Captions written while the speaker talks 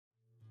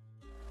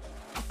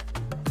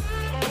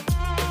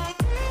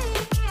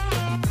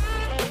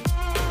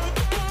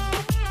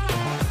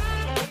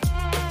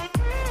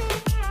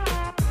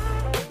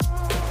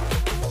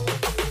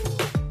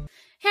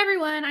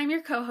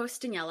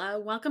host,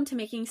 Daniela. Welcome to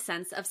Making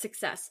Sense of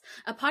Success,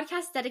 a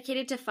podcast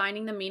dedicated to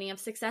finding the meaning of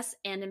success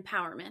and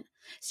empowerment.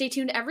 Stay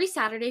tuned every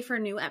Saturday for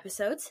new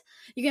episodes.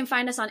 You can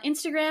find us on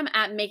Instagram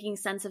at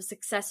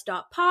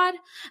makingsenseofsuccess.pod.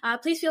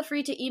 Please feel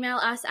free to email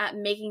us at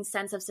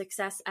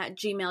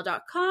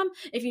makingsenseofsuccess@gmail.com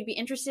if you'd be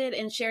interested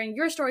in sharing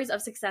your stories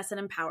of success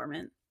and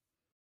empowerment.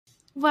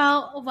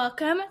 Well,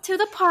 welcome to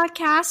the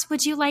podcast.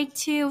 Would you like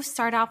to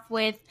start off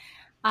with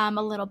a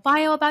little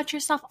bio about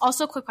yourself?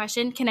 Also, quick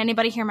question. Can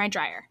anybody hear my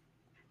dryer?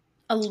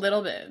 A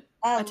little bit.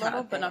 A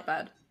little bit. But not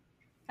bad.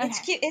 Okay. It's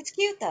cute. It's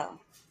cute though.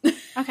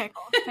 Okay,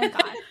 cool. Thank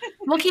God.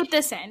 We'll keep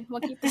this in.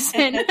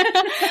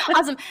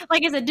 Awesome.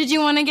 Like I said, did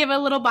you want to give a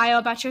little bio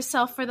about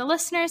yourself for the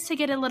listeners to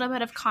get a little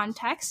bit of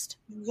context?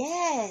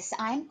 Yes,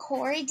 I'm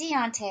Corey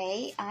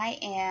Dionte. I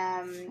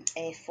am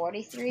a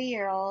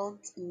 43-year-old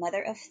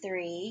mother of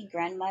three,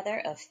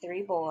 grandmother of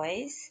three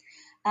boys.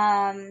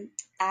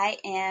 I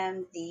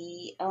am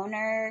the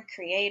owner,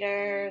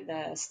 creator,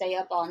 the stay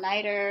up all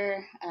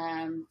nighter,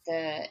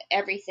 the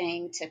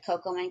everything to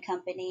Coco and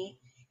Company,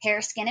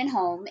 Hair, Skin, and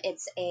Home.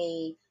 It's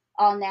a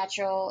all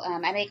natural.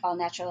 I make all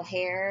natural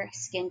hair,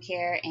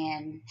 skincare,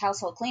 and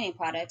household cleaning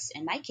products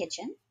in my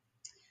kitchen.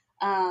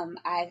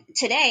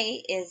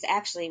 Today is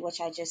actually, which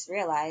I just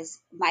realized,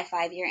 my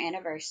 5-year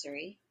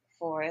anniversary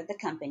for the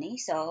company.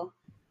 So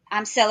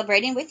I'm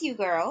celebrating with you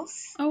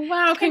girls. Oh,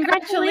 wow.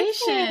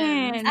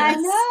 Congratulations. I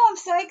know. I'm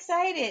so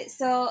excited.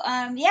 So,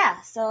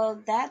 so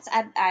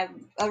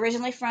I'm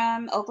originally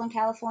from Oakland,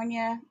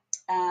 California.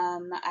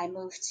 I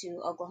moved to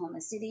Oklahoma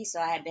City,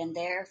 so I had been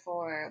there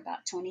for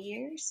about 20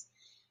 years.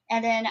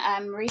 And then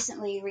I'm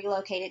recently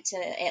relocated to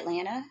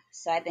Atlanta.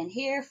 So I've been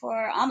here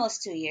for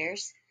almost 2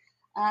 years.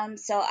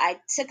 So I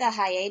took a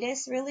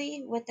hiatus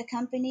really with the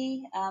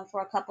company,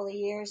 for a couple of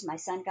years. My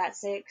son got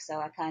sick, so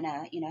I kind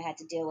of, had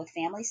to deal with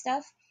family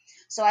stuff.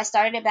 So I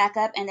started it back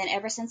up, and then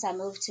ever since I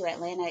moved to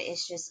Atlanta,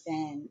 it's just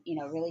been,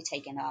 really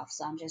taken off.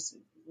 So I'm just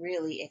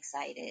really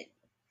excited.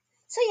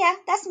 So yeah,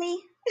 that's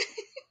me.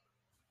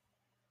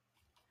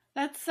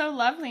 That's so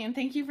lovely, and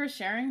thank you for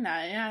sharing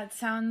that. Yeah, it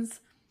sounds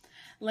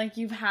like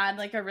you've had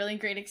like a really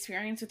great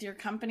experience with your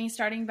company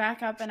starting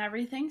back up and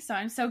everything. So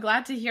I'm so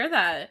glad to hear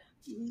that.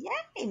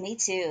 Yeah, me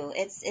too.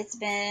 It's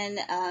been,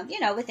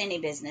 with any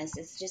business,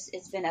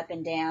 it's been up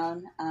and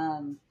down.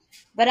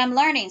 But I'm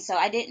learning, so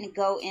I didn't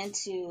go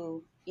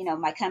into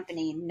my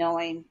company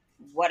knowing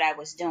what I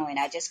was doing.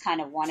 I just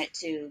kind of wanted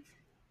to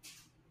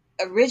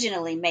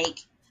originally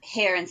make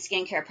hair and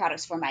skincare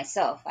products for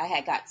myself. I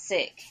had got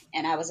sick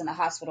and I was in the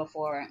hospital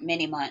for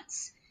many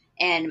months.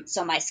 And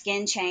so my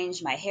skin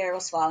changed, my hair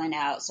was falling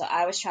out. So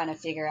I was trying to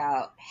figure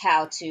out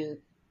how to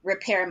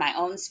repair my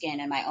own skin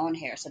and my own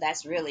hair. So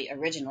that's really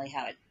originally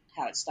how it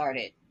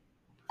started.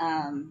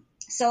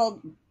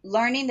 So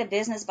learning the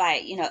business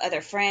by,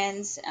 other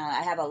friends.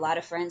 I have a lot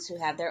of friends who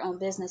have their own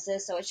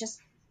businesses. So it's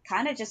just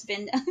kind of just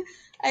been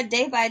a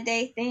day by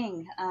day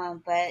thing.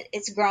 But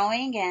it's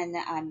growing and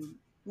I'm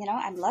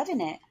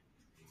loving it.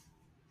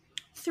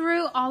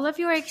 Through all of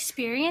your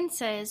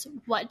experiences,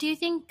 what do you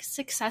think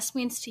success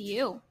means to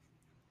you?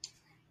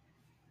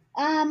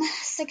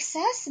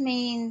 Success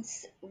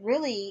means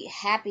really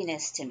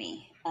happiness to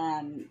me.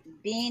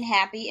 Being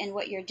happy in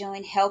what you're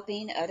doing,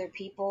 helping other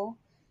people.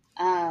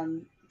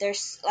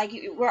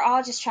 We're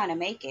all just trying to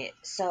make it.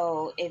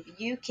 So if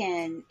you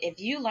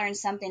learn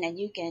something and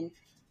you can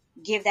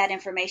give that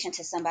information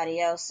to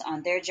somebody else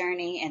on their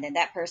journey, and then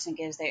that person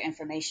gives their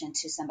information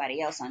to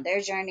somebody else on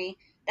their journey,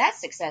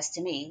 that's success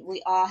to me.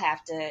 We all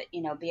have to,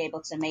 be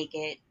able to make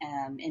it,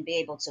 and be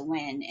able to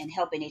win, and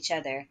helping each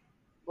other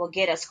will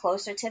get us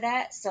closer to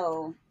that.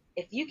 So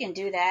if you can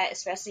do that,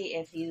 especially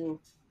if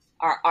you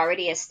are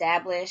already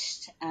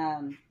established,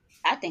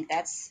 I think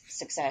that's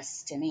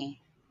success to me.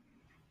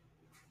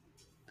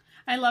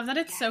 I love that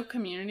it's so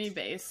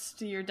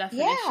community-based, your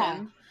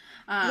definition.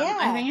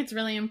 I think it's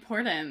really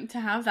important to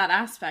have that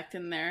aspect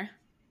in there.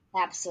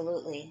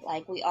 Absolutely.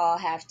 Like we all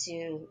have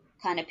to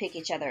kind of pick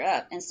each other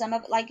up. And some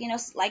of like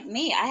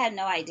me, I had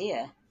no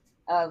idea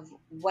of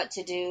what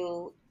to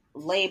do,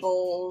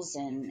 labels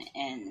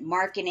and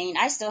marketing.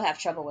 I still have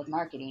trouble with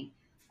marketing.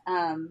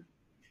 But,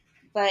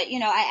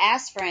 I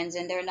asked friends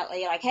and they're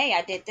like, hey,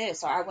 I did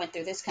this, or I went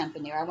through this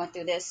company, or I went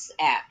through this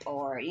app,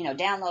 or,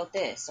 download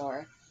this,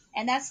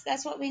 and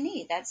that's what we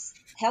need. That's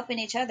helping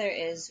each other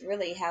is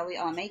really how we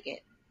all make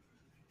it.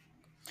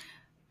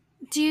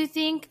 Do you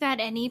think that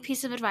any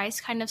piece of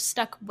advice kind of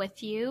stuck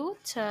with you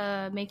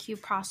to make you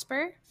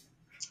prosper?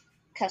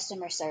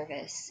 Customer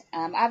service.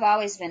 I've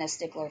always been a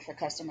stickler for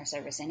customer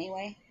service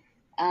anyway.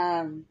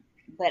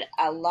 But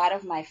a lot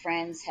of my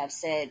friends have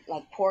said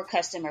like poor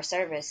customer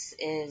service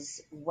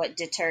is what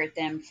deterred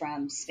them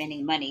from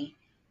spending money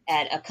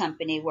at a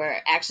company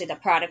where actually the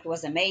product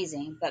was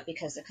amazing, but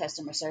because the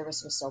customer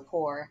service was so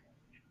poor,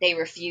 they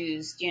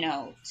refused,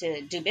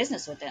 to do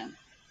business with them.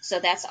 So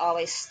that's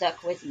always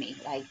stuck with me.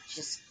 Like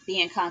just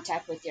be in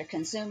contact with your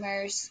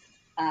consumers,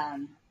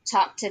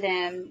 talk to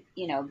them,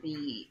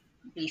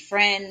 be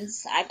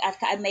friends.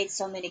 I've made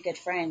so many good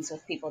friends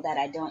with people that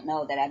I don't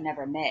know that I've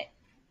never met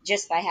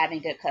just by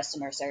having good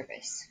customer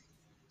service.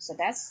 So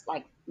that's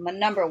like my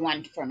number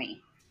one for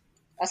me,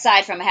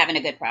 aside from having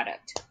a good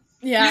product.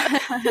 Yeah.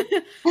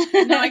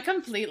 No, I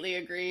completely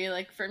agree.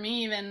 Like for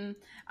me, even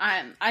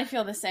I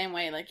feel the same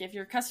way. Like if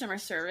your customer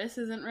service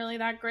isn't really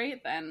that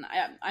great, then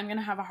I'm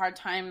gonna have a hard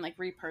time like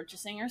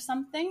repurchasing or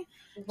something.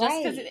 Just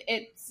because Right.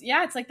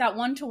 it's like that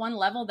one-to-one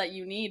level that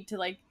you need to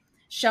like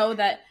show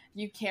that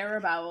you care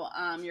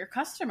about your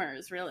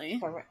customers. Really.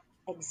 For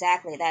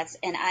exactly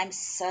and I'm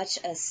such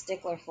a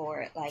stickler for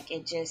it. Like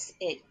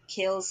it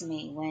kills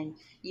me when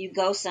you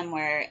go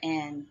somewhere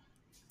and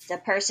the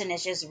person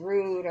is just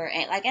rude or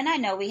like, and I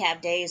know we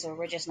have days where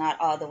we're just not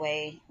all the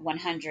way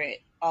 100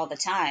 all the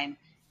time,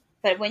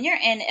 but when you're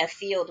in a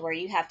field where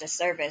you have to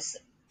service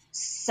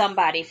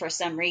somebody for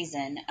some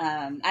reason,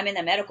 I'm in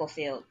the medical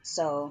field,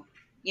 so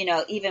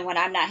even when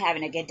I'm not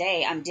having a good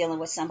day, I'm dealing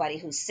with somebody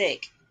who's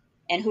sick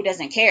and who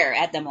doesn't care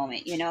at the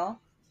moment.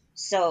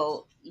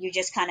 So you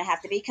just kind of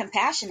have to be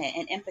compassionate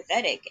and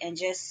empathetic and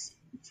just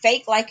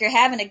fake like you're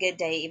having a good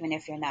day, even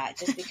if you're not,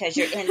 just because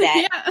you're in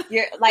that. Yeah.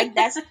 You're like,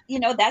 that's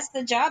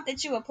the job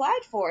that you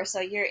applied for, so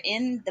you're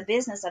in the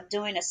business of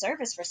doing a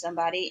service for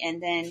somebody,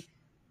 and then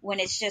when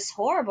it's just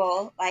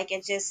horrible, like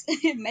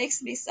it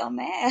makes me so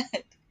mad.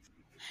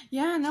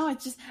 Yeah, no,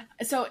 it's just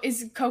so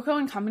is Coco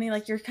and Company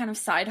like your kind of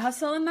side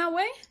hustle in that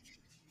way?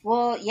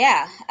 Well,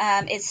 yeah.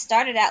 It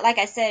started out, like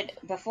I said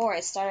before,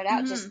 it started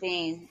out Mm-hmm. just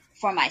being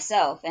for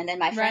myself, and then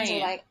my friends were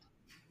Right. like,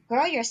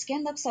 "Girl, your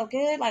skin looks so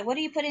good. Like, what are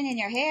you putting in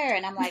your hair?"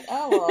 And I'm like,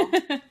 "Oh,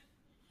 well."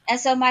 And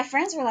so my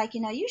friends were like,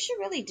 "You should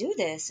really do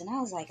this." And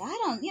I was like, "I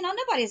don't,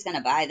 nobody's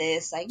gonna buy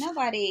this. Like,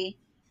 nobody."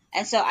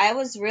 And so I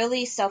was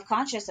really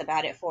self-conscious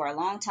about it for a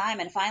long time,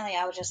 and finally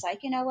I was just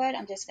like, you know what,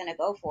 I'm just gonna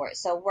go for it.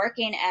 So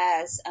working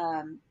as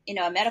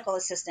a medical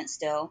assistant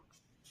still,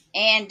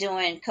 and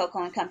doing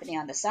Coco and Company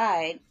on the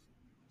side,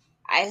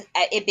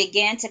 it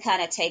began to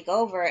kind of take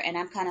over, and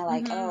I'm kind of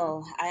like, Mm-hmm.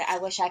 oh, I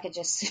wish I could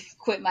just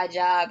quit my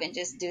job and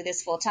just do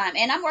this full time.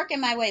 And I'm working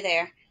my way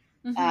there,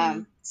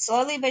 Mm-hmm.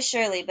 slowly but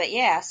surely. But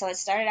yeah, so it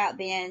started out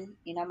being,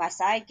 my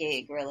side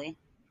gig, really.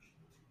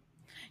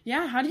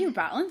 Yeah, how do you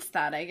balance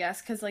that, I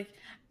guess? Because, like,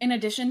 in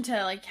addition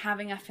to, like,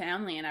 having a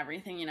family and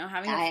everything,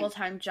 having a I'm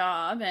full-time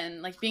job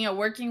and, like, being a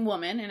working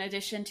woman in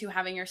addition to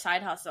having your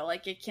side hustle,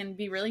 like, it can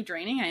be really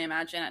draining, I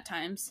imagine, at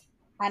times.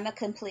 I'm a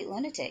complete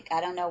lunatic. I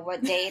don't know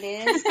what day it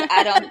is.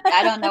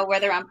 I don't know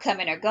whether I'm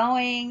coming or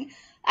going.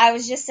 I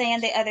was just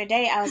saying the other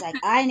day, I was like,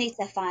 I need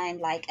to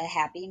find like a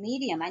happy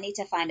medium. I need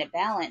to find a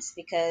balance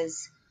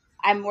because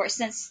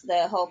since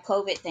the whole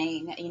COVID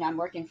thing, I'm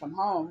working from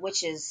home,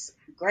 which is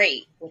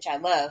great, which I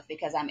love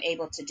because I'm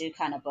able to do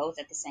kind of both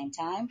at the same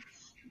time.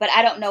 But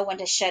I don't know when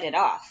to shut it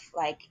off.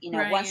 Like,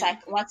 once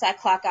Right. I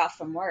clock out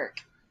from work,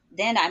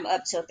 then I'm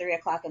up till 3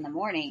 o'clock in the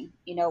morning,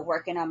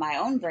 working on my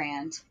own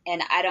brand,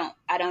 and I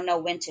don't know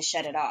when to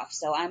shut it off.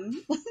 So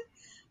I'm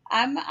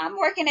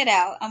working it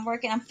out.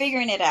 I'm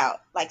figuring it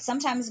out. Like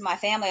sometimes my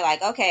family,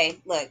 like, okay,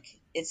 look,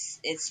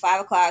 it's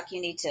 5 o'clock.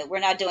 We're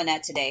not doing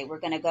that today. We're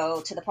gonna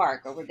go to the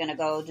park, or we're gonna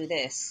go do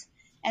this.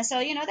 And so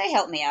they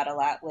help me out a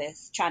lot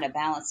with trying to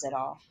balance it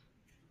all.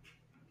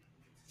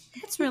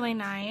 That's really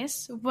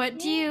nice. What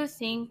do Yeah. you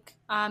think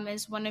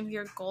is one of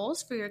your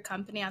goals for your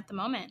company at the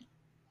moment?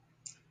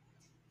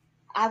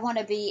 I want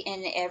to be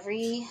in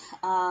every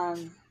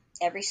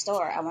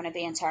store. I want to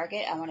be in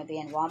Target. I want to be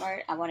in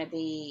Walmart. I want to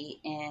be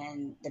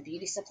in the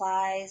beauty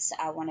supplies.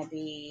 I want to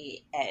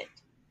be at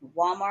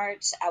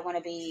Walmart. I want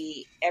to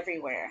be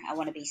everywhere. I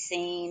want to be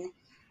seen.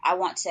 I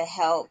want to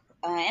help,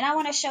 and I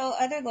want to show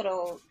other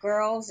little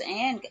girls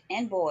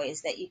and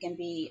boys that you can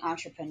be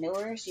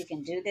entrepreneurs. You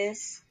can do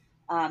this.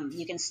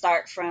 You can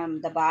start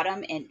from the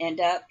bottom and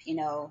end up, in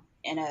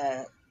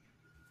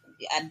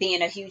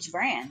being a huge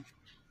brand.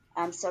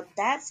 So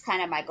that's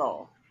kind of my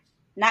goal.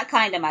 Not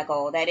kind of my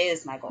goal. That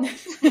is my goal.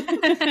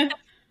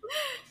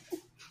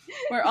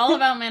 We're all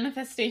about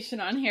manifestation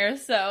on here,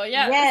 so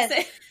yeah,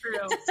 Yes.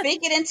 True. Speak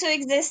it into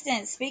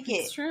existence. Speak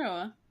it's it.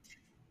 true.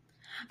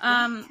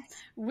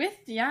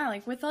 Yes.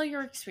 With all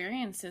your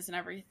experiences and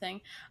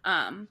everything,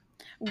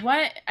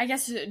 what I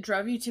guess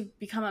drove you to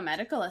become a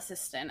medical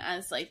assistant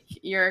as like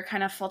your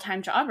kind of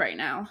full-time job right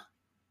now?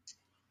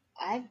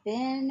 I've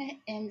been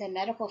in the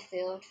medical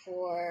field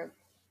for,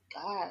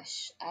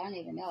 gosh, I don't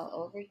even know,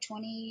 over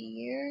 20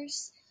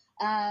 years.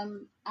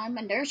 I'm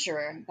a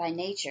nurturer by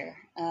nature.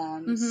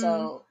 Mm-hmm.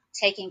 So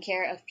taking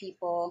care of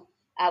people,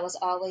 I was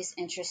always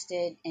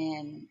interested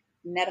in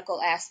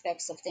medical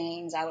aspects of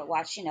things. I would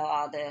watch,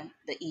 all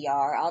the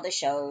ER, all the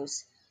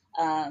shows.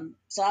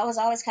 So I was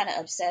always kind of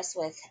obsessed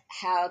with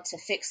how to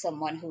fix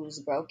someone who's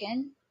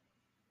broken.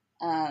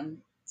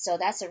 So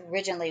that's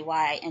originally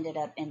why I ended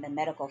up in the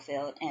medical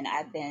field, and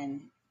I've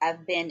been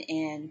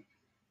in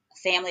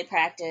family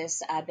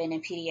practice. I've been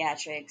in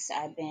pediatrics.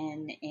 I've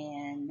been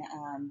in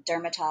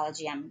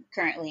dermatology. I'm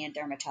currently in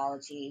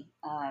dermatology.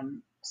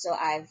 So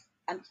I'm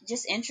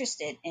just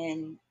interested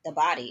in the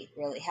body,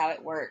 really, how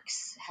it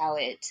works,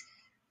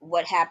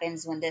 what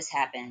happens when this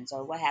happens,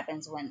 or what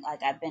happens when,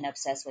 like, I've been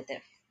obsessed with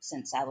it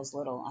since I was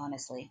little,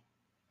 honestly.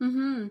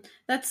 Mm-hmm.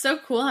 That's so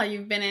cool how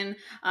you've been in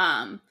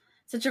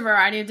such a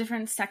variety of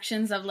different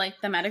sections of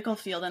like the medical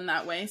field in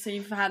that way. So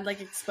you've had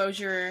like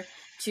exposure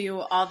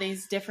to all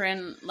these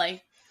different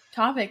like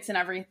topics and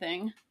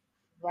everything.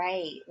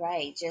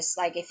 Right. Just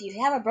like if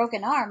you have a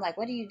broken arm, like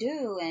what do you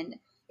do? And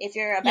if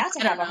you're Yeah, about to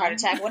I don't have a heart know.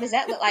 attack, what does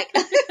that look like?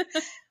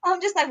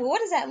 I'm just like, well, what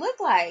does that look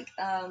like?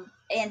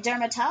 And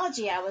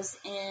dermatology, I was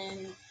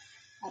in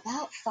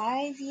about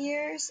 5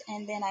 years,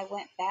 and then I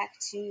went back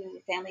to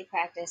family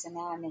practice, and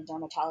now I'm in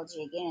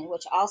dermatology again,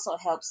 which also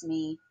helps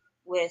me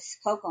with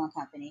Coco and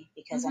Company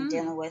because I'm Mm-hmm.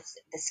 dealing with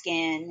the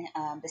skin.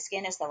 The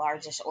skin is the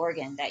largest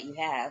organ that you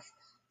have.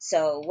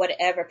 So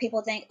whatever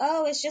people think,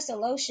 oh, it's just a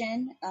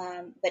lotion,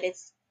 but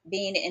it's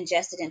being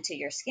ingested into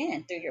your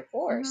skin through your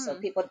pores. So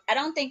Mm-hmm. I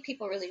don't think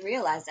people really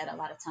realize that a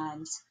lot of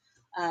times.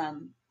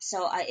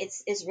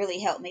 It's really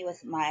helped me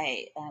with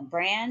my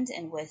brand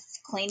and with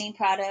cleaning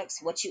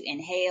products, what you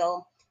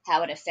inhale,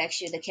 how it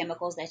affects you, the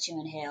chemicals that you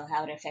inhale,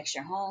 how it affects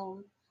your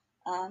home.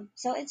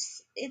 So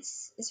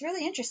it's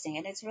really interesting,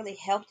 and it's really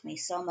helped me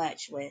so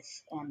much with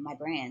my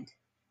brand.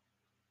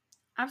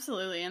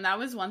 Absolutely. And that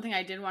was one thing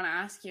I did want to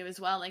ask you as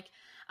well. Like,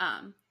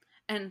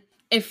 and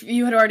if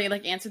you had already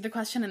like answered the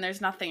question and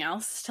there's nothing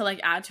else to like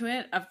add to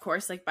it, of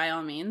course, like by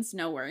all means,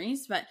 no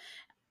worries. But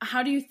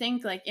how do you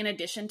think, like, in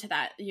addition to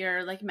that,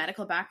 your like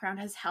medical background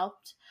has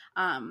helped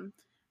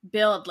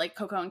build like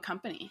Coco and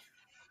Company?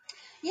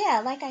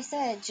 Yeah, like I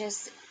said,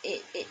 just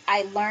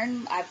I've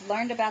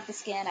learned about the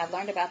skin, I've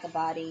learned about the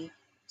body.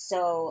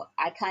 So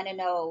I kind of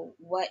know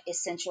what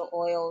essential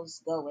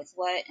oils go with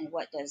what and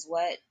what does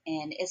what.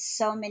 And it's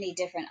so many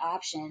different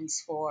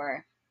options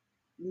for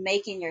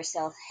making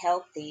yourself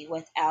healthy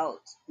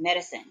without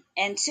medicine.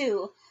 And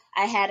two,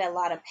 I had a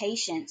lot of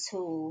patients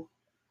who,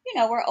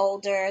 were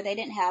older. They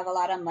didn't have a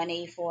lot of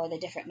money for the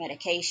different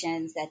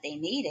medications that they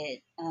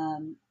needed.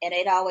 And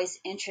it always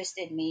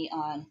interested me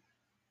on,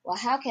 well,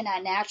 how can I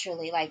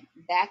naturally, like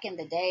back in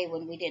the day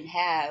when we didn't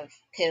have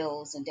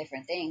pills and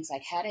different things,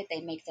 like how did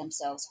they make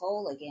themselves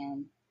whole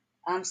again?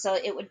 So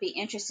it would be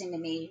interesting to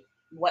me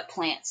what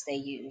plants they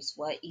use,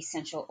 what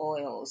essential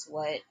oils,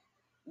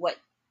 what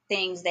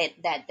things that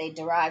they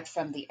derived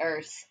from the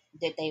earth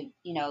that they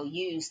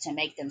use to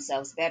make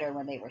themselves better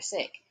when they were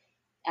sick.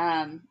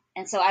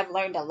 And so I've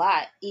learned a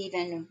lot,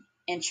 even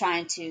in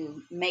trying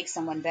to make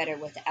someone better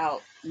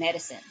without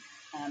medicine,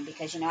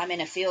 because I'm in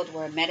a field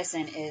where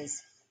medicine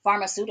is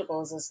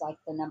pharmaceuticals is like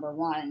the number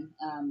one.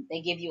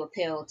 They give you a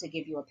pill to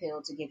give you a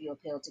pill to give you a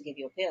pill to give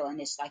you a pill, and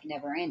it's like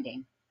never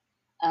ending.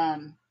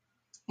 Um,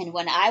 and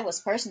when I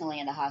was personally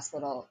in the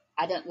hospital,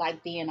 I didn't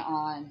like being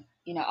on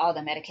all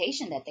the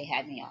medication that they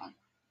had me on.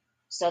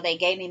 So they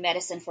gave me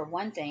medicine for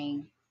one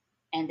thing,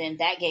 and then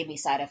that gave me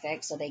side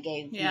effects. So they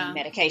gave me Yeah.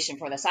 medication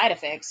for the side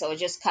effects. So it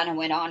just kind of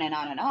went on and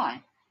on and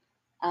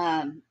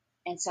on.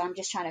 And so I'm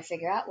just trying to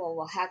figure out,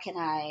 well, how can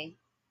I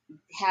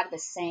have the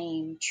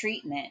same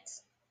treatment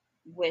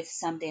with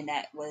something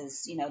that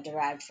was,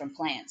 derived from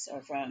plants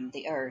or from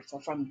the earth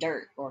or from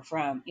dirt or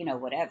from,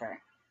 whatever.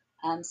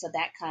 So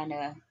that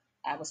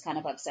I was kind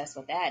of obsessed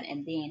with that,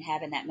 and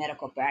having that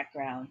medical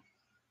background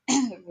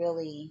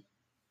really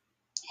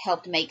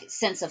helped make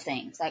sense of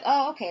things. Like,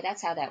 oh, okay,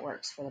 that's how that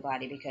works for the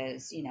body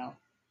because,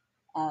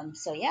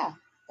 so yeah,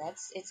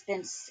 it's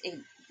been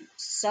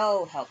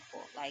so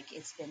helpful. Like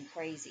it's been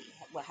crazy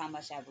how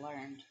much I've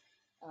learned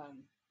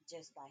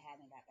just by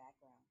having that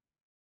background.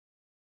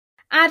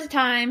 At a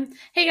time.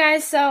 Hey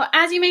guys, so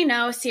as you may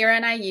know, Sierra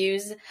and I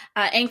use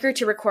Anchor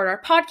to record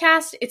our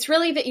podcast. It's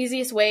really the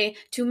easiest way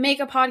to make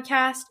a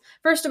podcast.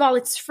 First of all,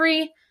 it's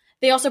free.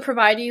 They also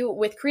provide you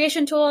with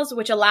creation tools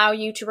which allow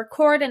you to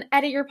record and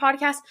edit your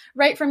podcast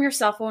right from your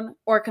cell phone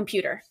or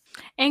computer.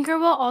 Anchor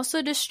will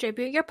also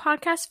distribute your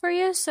podcast for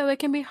you, so it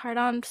can be heard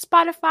on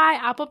Spotify,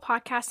 Apple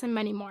Podcasts, and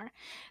many more.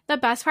 The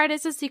best part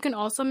is you can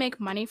also make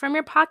money from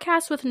your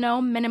podcast with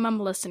no minimum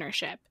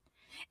listenership.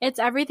 It's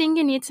everything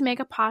you need to make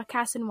a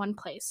podcast in one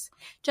place.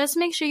 Just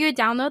make sure you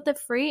download the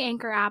free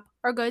Anchor app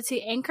or go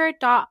to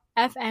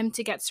anchor.fm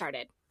to get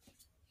started.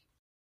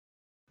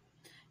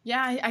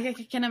 Yeah, I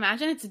can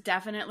imagine it's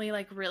definitely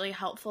like really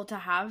helpful to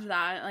have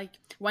that, like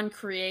when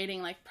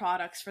creating like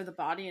products for the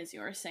body, as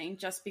you were saying,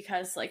 just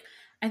because like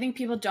I think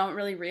people don't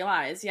really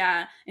realize,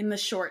 in the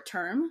short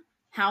term,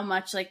 how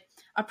much like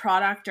a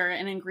product or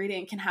an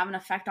ingredient can have an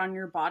effect on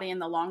your body in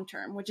the long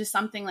term, which is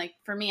something like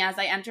for me, as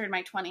I entered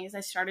my 20s,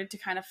 I started to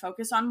kind of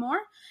focus on more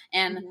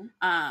and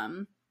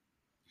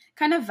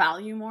kind of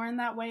value more in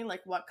that way,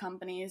 like what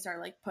companies are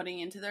like putting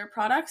into their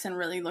products and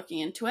really looking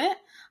into it.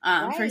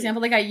 Right. For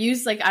example, like I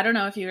use like, I don't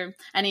know if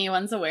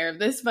anyone's aware of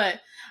this, but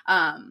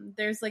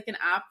there's like an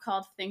app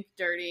called Think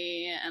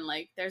Dirty, and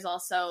like there's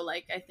also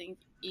like I think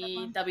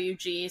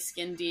EWG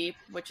Skin Deep,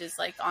 which is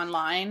like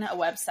online, a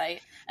website,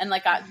 and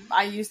like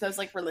I use those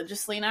like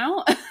religiously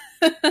now.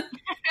 Yeah,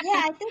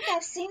 I think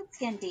I've seen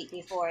Skin Deep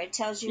before. It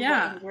tells you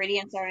what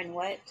ingredients are in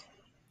what.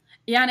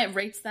 Yeah, and it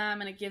rates them,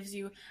 and it gives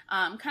you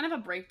kind of a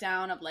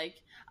breakdown of like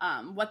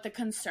what the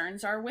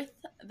concerns are with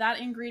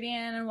that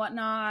ingredient and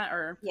whatnot,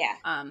 or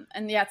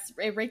and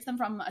it rates them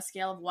from a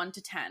scale of 1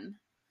 to 10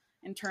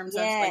 in terms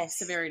of like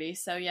severity.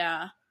 So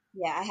yeah.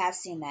 Yeah, I have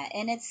seen that.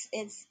 And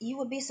it's you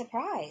would be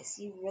surprised.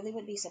 You really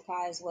would be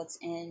surprised what's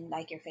in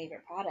like your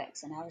favorite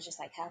products. And I was just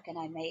like, how can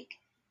I make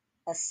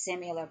a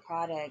similar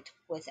product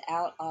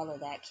without all of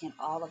that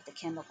all of the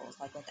chemicals,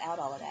 like without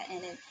all of that?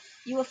 And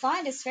you will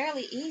find it's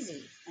fairly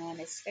easy.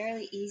 It's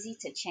fairly easy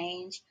to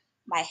change.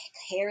 My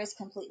hair is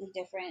completely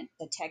different.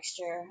 The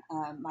texture,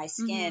 my Mm-hmm.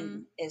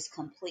 skin is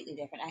completely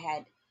different. I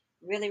had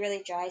really,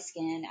 really dry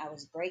skin. I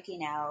was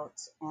breaking out.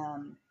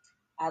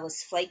 I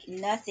was flaky.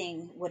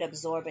 Nothing would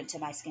absorb into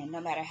my skin,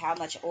 no matter how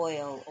much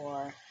oil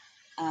or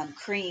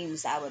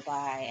creams I would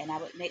buy, and I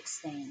would mix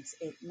things.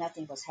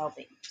 Nothing was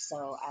helping.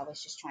 So I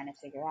was just trying to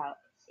figure out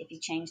if you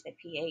change the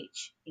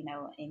pH,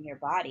 in your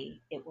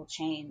body, it will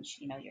change,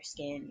 your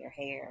skin, your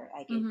hair.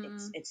 Like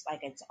Mm-hmm. it's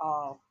like it's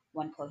all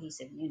one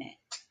cohesive unit.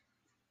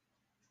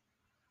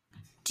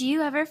 Do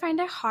you ever find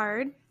it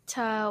hard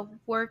to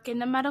work in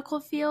the medical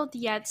field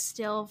yet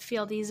still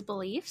feel these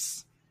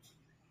beliefs?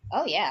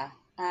 Oh yeah.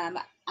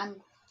 I'm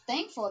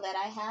thankful that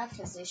I have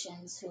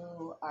physicians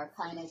who are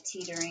kind of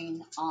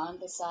teetering on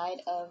the side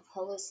of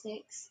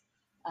holistics.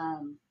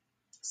 Um,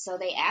 so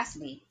they asked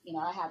me,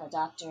 I have a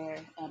doctor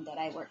that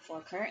I work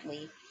for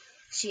currently.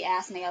 She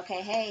asked me,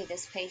 okay, hey,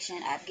 this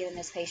patient, I've given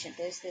this patient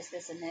this,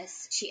 and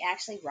this. She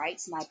actually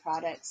writes my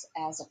products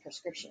as a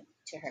prescription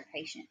to her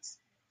patients,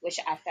 which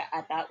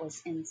I thought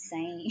was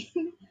insane.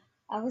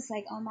 I was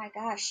like, oh my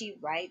gosh, she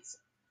writes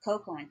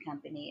Coco and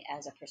Company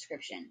as a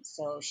prescription.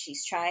 So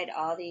she's tried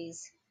all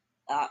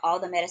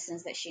the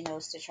medicines that she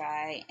knows to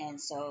try, and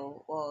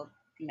so, well,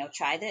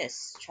 try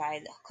this, try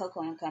the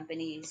Coco and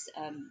Company's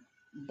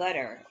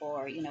butter,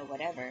 or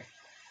whatever.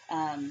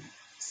 Um,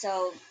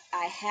 so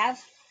I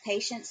have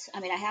patients. I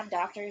mean, I have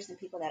doctors and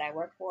people that I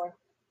work for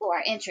who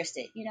are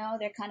interested.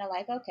 They're kind of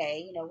like,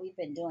 okay, we've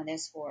been doing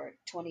this for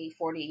 20,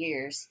 40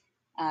 years.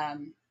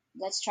 Um,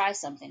 let's try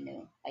something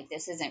new. Like,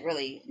 this isn't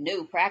really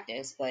new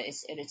practice, but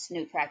it's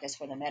new practice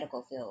for the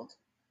medical field.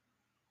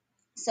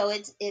 So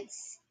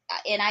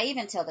and I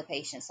even tell the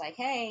patients, like,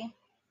 hey,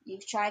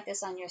 you've tried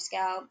this on your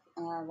scalp.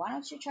 Why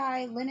don't you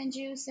try lemon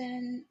juice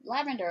and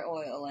lavender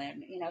oil,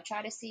 and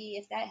try to see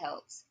if that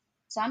helps.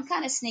 So I'm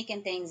kind of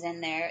sneaking things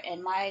in there,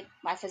 and my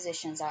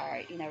physicians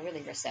are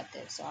really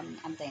receptive. So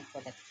I'm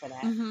thankful for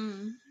that.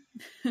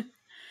 Mm-hmm.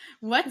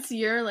 What's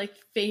your like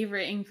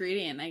favorite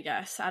ingredient, I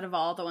guess, out of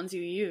all the ones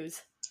you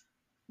use?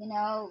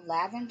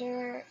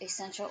 Lavender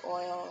essential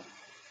oil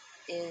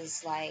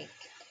is like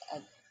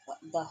a,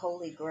 the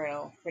holy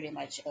grail, pretty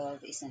much,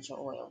 of essential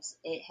oils.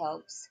 It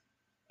helps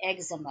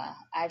eczema.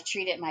 I've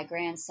treated my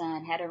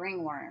grandson, had a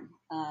ringworm.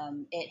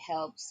 It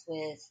helps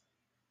with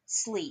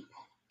sleep.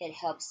 It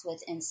helps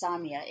with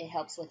insomnia. It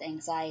helps with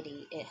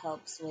anxiety. It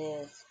helps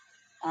with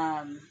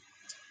um,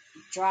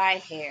 dry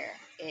hair.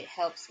 It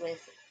helps with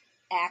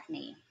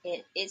acne.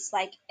 It's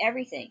like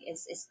everything.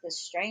 It's the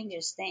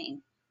strangest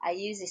thing. I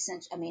use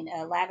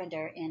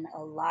lavender in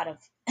a lot of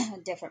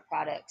different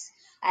products.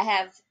 I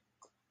have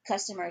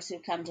customers who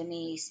come to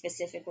me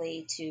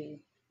specifically to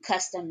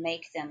custom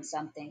make them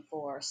something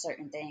for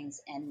certain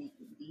things, and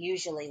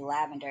usually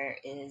lavender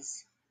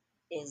is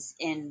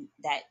in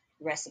that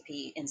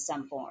recipe in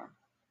some form.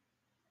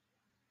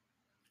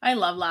 I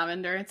love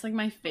lavender. It's like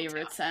my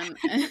favorite scent.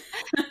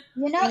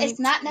 Me It's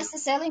not too.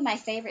 necessarily my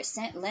favorite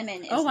scent.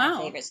 Lemon Oh is my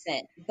wow. favorite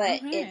scent,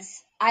 but Okay.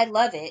 I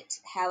love it.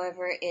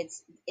 However,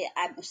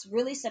 I'm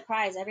really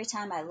surprised every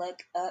time I look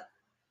up.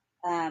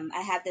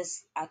 I have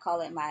this, I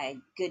call it my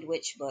Good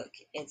Witch book.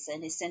 It's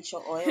an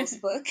essential oils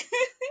book.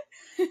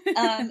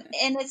 And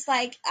it's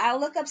like I'll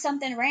look up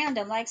something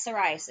random like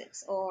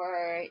psoriasis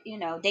or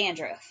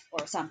dandruff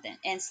or something,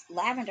 and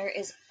lavender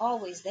is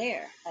always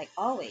there, like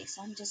always.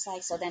 So I'm just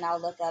like, so then I'll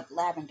look up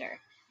lavender.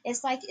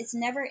 It's like it's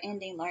never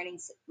ending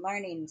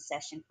learning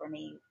session for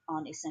me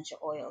on essential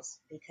oils,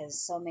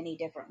 because so many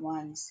different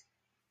ones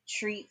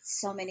treat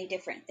so many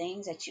different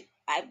things that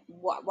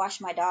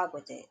wash my dog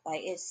with it.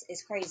 Like,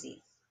 it's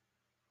crazy.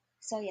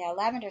 So yeah,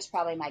 lavender is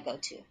probably my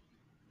go-to.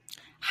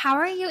 How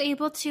are you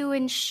able to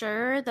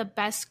ensure the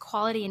best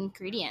quality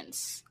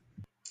ingredients?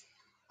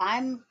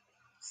 I'm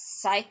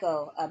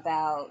psycho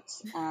about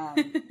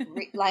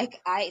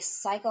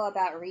psycho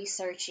about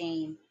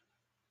researching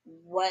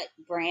what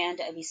brand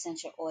of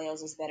essential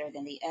oils is better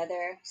than the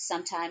other.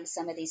 Sometimes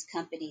some of these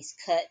companies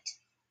cut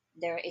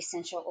their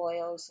essential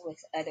oils with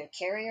other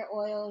carrier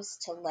oils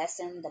to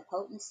lessen the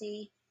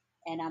potency.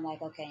 And I'm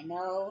like, okay,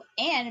 no.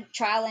 And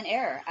trial and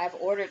error. I've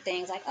ordered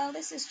things like, oh,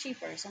 this is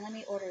cheaper, so let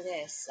me order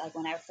this. Like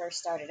when I first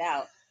started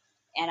out,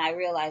 and I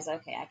realized,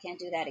 okay, I can't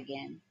do that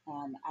again.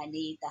 I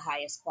need the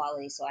highest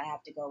quality, so I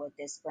have to go with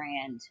this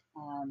brand.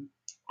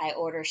 I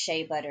order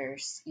shea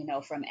butters,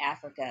 from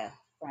Africa,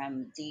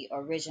 from the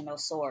original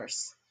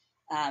source.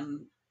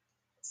 Um,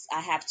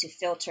 I have to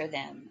filter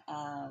them.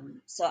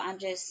 So I'm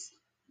just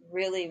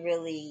really,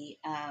 really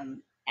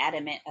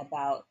adamant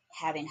about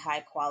having high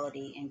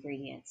quality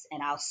ingredients,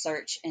 and I'll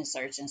search and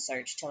search and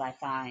search till I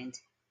find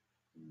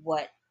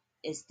what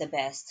is the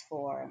best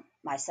for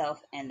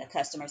myself and the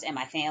customers and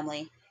my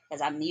family,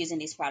 because I'm using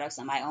these products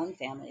on my own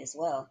family as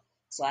well.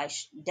 So I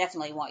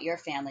definitely want your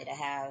family to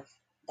have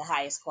the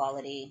highest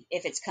quality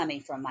if it's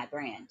coming from my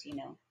brand, you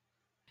know.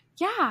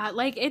 Yeah,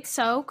 like it's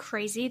so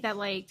crazy that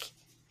like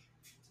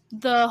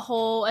the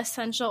whole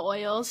essential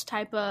oils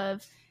type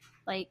of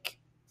like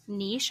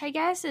niche, I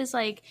guess, is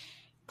like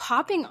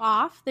popping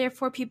off.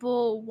 Therefore,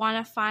 people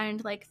want to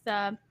find like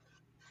the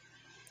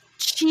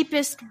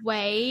cheapest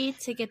way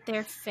to get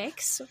their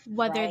fix,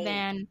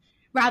 Right,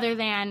 rather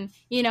than,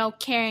 you know,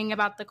 caring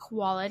about the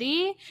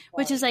quality,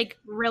 which is right. like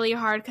really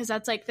hard because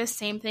that's like the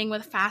same thing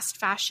with fast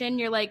fashion.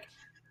 You're like,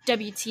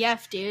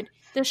 WTF, dude.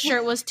 This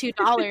shirt was $2,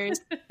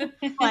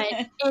 but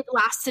it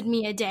lasted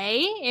me a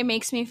day. It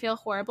makes me feel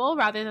horrible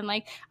rather than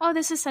like, oh,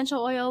 this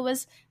essential oil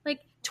was like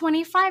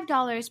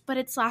 $25, but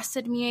it's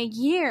lasted me a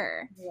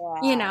year,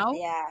 you Yeah, know?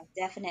 yeah,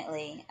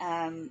 definitely.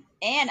 And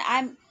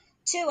I'm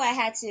too,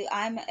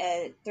 I'm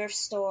a thrift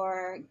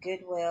store,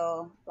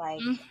 Goodwill,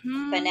 like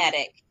Mm-hmm.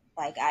 fanatic.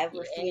 Like I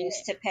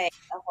refuse Yeah. to pay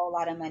a whole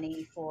lot of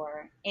money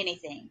for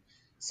anything.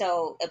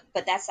 So,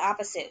 but that's the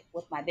opposite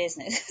with my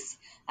business.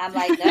 I'm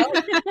like, no,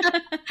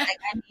 like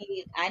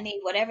I need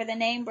whatever the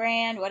name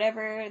brand,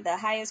 whatever the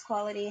highest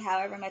quality,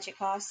 however much it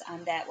costs,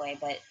 I'm that way.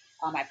 But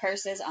on my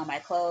purses, on my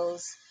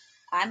clothes,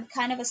 I'm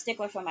kind of a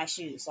stickler for my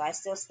shoes, so I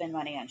still spend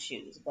money on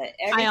shoes. But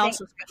I everything,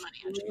 also spend money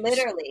on shoes.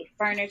 literally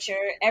furniture,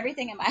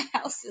 everything in my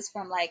house is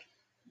from like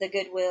the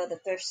Goodwill, the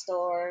thrift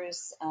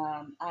stores.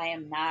 I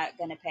am not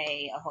gonna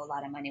pay a whole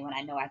lot of money when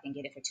I know I can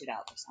get it for $2.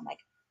 I'm like,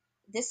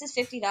 this is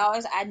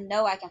 $50. I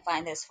know I can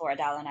find this for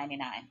 $1.99.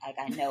 Like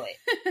I know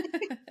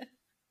it,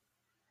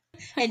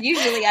 and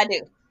usually I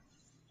do.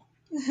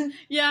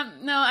 Yeah,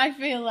 no, I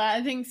feel that.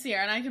 I think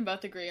Sierra and I can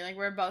both agree. Like,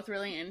 we're both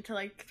really into,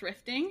 like,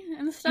 thrifting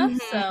and stuff. Mm-hmm.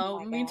 Oh So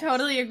my we gosh.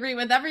 totally agree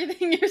with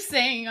everything you're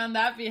saying on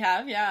that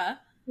behalf. Yeah.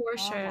 For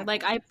Oh sure. my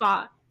Like I goodness.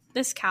 bought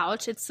this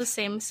couch. It's the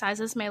same size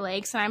as my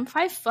legs, and I'm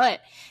 5 foot,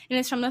 and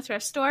it's from the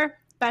thrift store.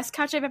 Best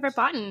couch I've ever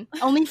bought.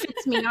 Only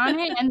fits me on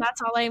it, and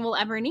that's all I will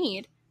ever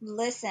need.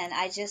 Listen,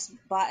 I just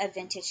bought a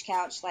vintage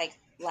couch like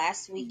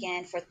last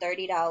weekend for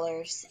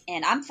 $30,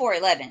 and I'm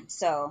 4'11",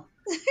 so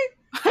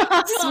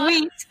Aw.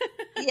 Sweet.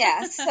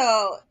 yeah,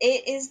 so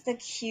it is the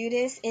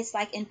cutest. It's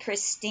like in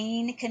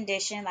pristine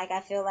condition. Like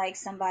I feel like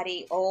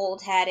somebody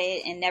old had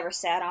it and never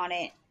sat on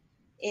it.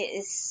 It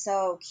is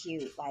so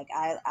cute. Like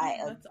I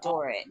Oh, that's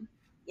adore it. awesome.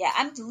 Yeah,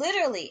 I'm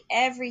literally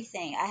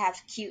everything. I have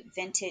cute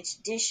vintage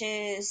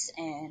dishes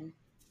and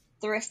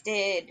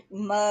thrifted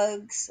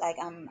mugs. Like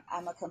I'm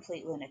a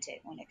complete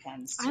lunatic when it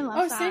comes I to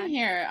love Oh, same that.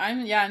 here.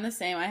 I'm the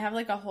same. I have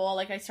like a whole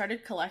like I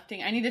started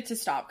collecting. I needed to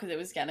stop because it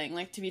was getting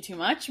like to be too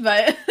much,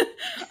 but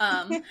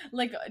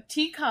like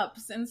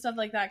teacups and stuff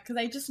like that because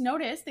I just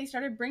noticed they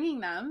started bringing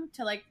them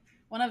to like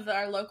one of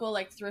our local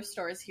like thrift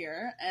stores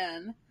here,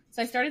 and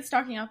so I started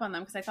stocking up on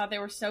them because I thought they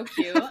were so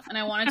cute and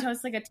I wanted to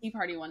host like a tea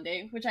party one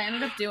day, which I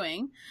ended up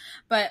doing.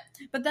 But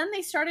then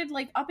they started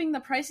like upping the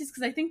prices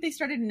because I think they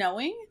started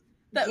knowing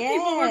that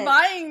people were yes.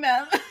 buying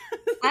them.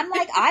 I'm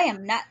like, I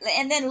am not.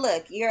 And then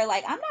look, you're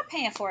like, I'm not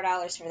paying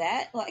 $4 for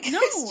that. Like,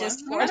 it's No,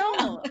 just not at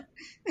all. $4.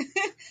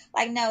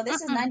 Like, no, this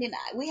is Mm-mm. 99.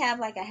 We have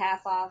like a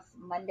half off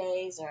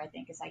Mondays, or I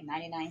think it's like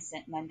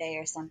 99-cent Monday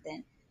or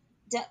something.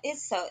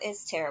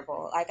 It's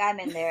terrible. Like, I'm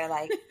in there,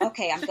 like,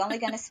 okay, I'm only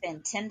going to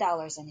spend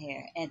 $10 in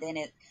here. And then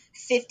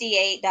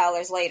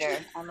 $58 later,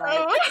 I'm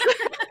like,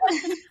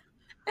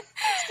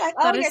 it's like,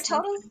 oh, That your is so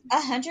total's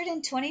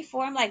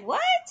 124. I'm like, what?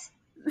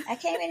 I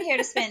came in here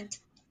to spend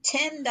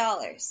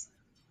 $10.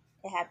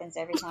 It happens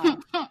every time.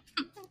 funny.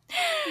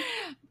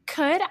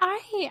 Could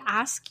I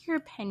ask your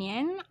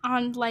opinion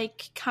on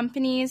like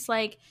companies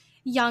like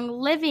Young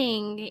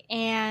Living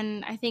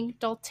and I think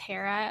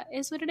doTERRA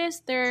is what it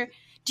is? Do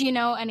you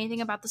know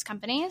anything about those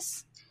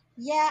companies?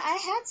 Yeah, I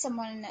had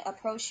someone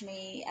approach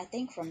me, I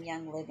think from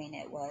Young Living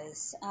it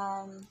was.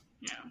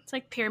 Yeah, it's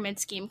like pyramid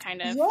scheme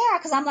kind of. Yeah,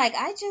 because I'm like,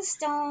 I just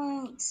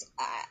don't,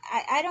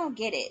 I don't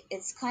get it.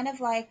 It's kind of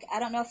like, I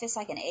don't know if it's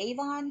like an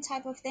Avon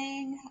type of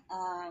thing,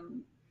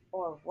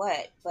 or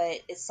what,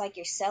 but it's like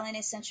you're selling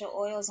essential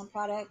oils and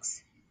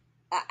products.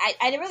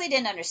 I really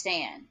didn't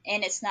understand,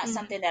 and it's not Mm,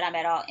 something that I'm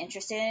at all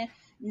interested in.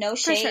 No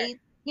for sure. shade,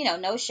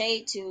 no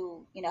shade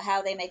to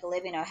how they make a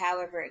living or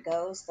however it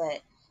goes,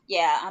 but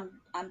yeah,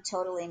 I'm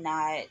totally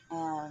not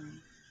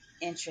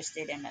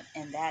interested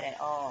in that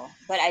at all.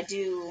 But I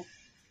do.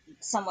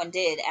 Someone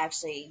did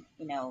actually,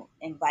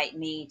 invite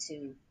me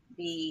to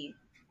be,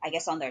 I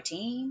guess, on their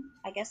team.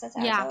 I guess that's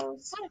how it Yeah.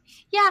 goes.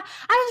 Yeah,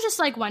 I was just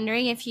like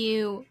wondering if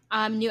you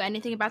knew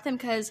anything about them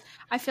because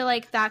I feel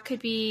like that could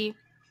be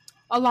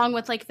along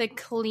with like the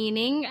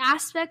cleaning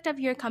aspect of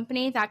your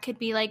company, that could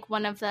be like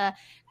one of the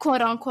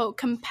quote unquote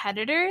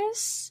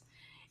competitors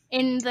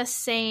in the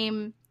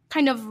same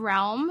kind of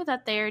realm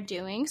that they're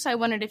doing. So I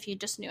wondered if you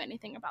just knew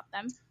anything about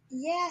them.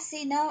 Yeah,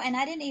 see, no, and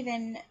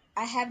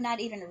I have not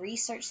even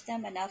researched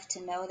them enough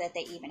to know that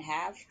they even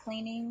have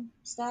cleaning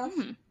stuff.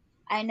 Hmm.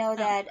 I know Oh.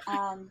 that,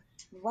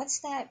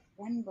 what's that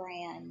one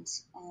brand?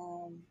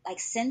 Like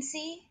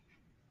Scentsy.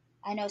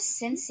 I know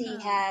Scentsy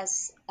No.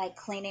 has like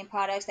cleaning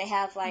products. They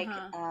have like,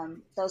 Uh-huh.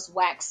 those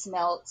wax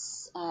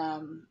melts,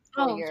 for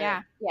Oh, your,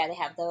 yeah. yeah, they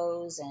have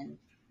those and,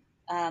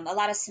 a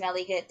lot of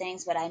smelly good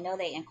things, but I know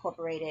they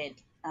incorporated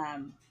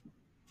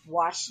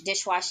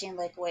dishwashing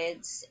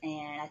liquids,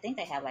 and I think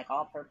they have like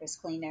all-purpose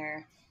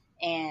cleaner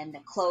and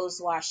clothes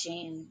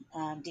washing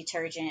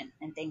detergent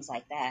and things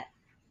like that.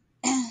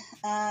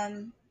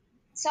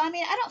 So I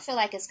mean, I don't feel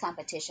like it's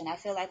competition. I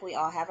feel like we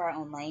all have our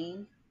own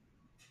lane.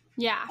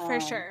 Yeah, for Um,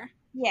 sure.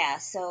 yeah,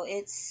 so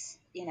it's,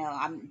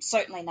 I'm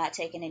certainly not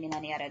taking any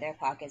money out of their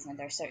pockets, and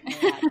they're certainly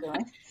not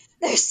doing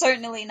they're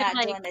certainly But not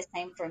like, doing the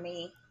same for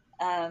me.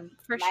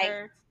 for My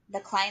sure. The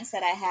clients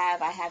that I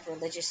have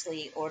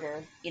religiously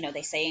order,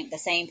 the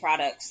same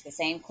products, the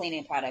same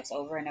cleaning products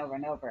over and over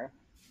and over,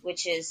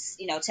 which is,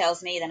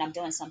 tells me that I'm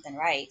doing something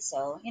right.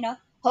 So,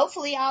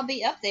 hopefully I'll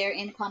be up there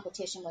in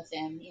competition with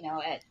them,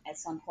 at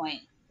some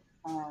point.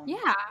 Um,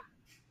 Yeah.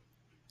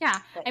 Yeah.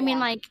 but I mean,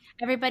 yeah. like,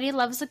 everybody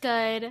loves a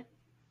good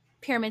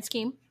pyramid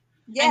scheme.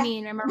 I Yeah.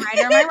 mean, am I right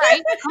or am I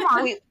right? Come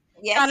on. we Got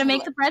yes, to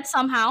make the bread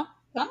somehow.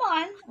 come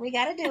on. We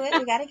got to do it.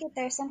 We got to get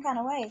there some kind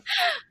of way.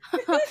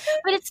 But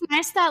it's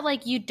nice that,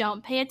 like, you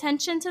don't pay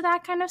attention to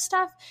that kind of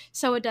stuff.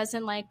 So it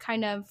doesn't, like,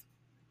 kind of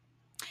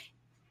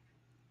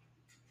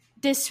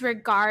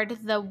disregard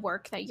the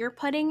work that you're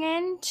putting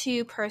in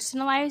to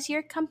personalize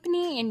your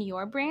company and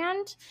your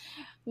brand.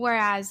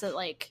 Whereas,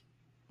 like,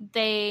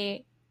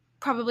 they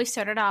probably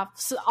started off,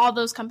 so all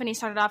those companies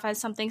started off as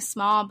something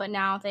small, but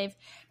now they've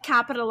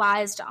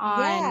capitalized on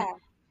Yeah.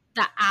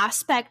 the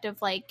aspect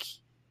of, like,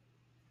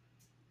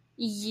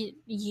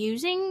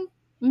 using,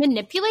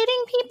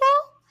 manipulating people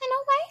in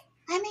a way.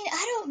 I mean,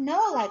 I don't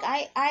know. Like,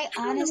 I I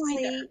don't know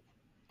either. honestly,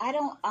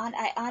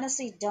 I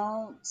honestly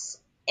don't.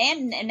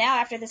 And now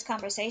after this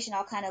conversation,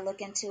 I'll kind of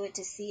look into it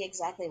to see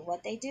exactly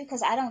what they do.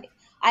 Cause I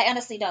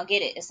honestly don't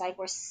get it. It's like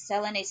we're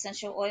selling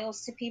essential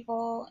oils to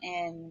people,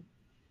 and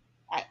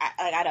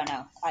I don't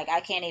know. Like, I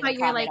can't even But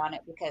you're comment like, on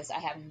it because I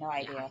have no yeah.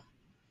 idea.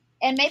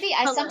 And maybe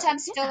I But like,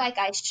 sometimes feel yeah. like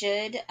I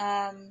should,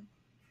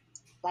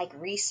 like,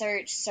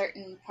 research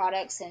certain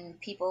products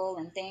and people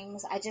and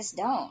things. I just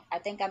don't. I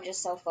think I'm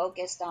just so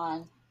focused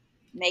on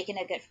making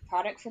a good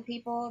product for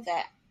people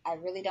that I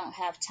really don't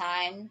have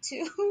time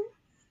to.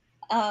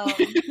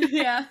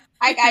 Yeah.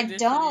 I Condition,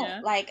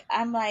 don't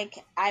yeah.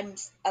 I'm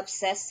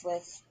obsessed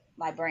with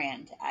my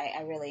brand.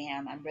 I really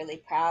am. I'm really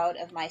proud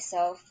of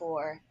myself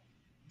for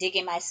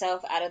digging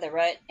myself out of the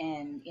rut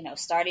and,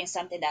 starting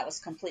something that was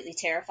completely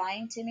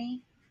terrifying to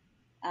me.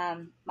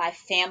 My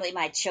family,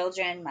 my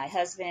children, my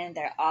husband,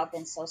 they're all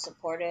been so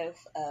supportive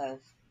of,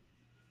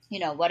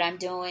 what I'm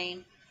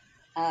doing.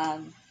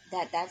 Um,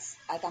 that's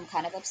like, I'm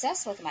kind of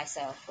obsessed with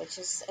myself, which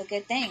is a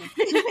good thing.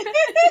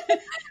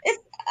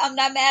 I'm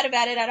not mad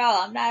about it at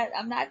all.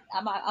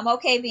 I'm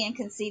okay being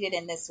conceited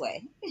in this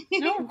way.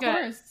 No, of Good.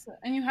 course.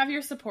 And you have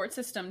your support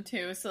system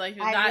too. So like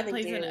I that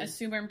really plays do. a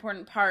super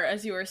important part,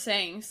 as you were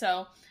saying.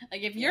 So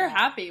like if you're Yeah.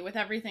 happy with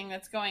everything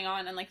that's going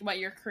on and like what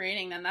you're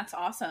creating, then that's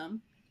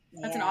awesome.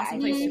 That's an Yeah, awesome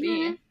place to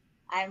be.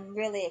 I'm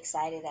really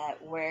excited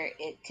at where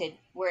it could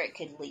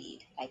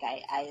lead. Like,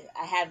 I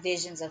have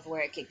visions of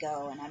where it could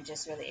go, and I'm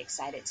just really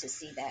excited to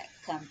see that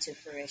come to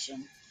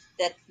fruition.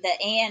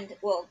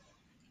 Well,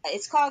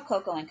 it's called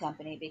Coco and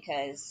Company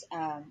because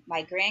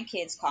my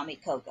grandkids call me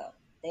Coco.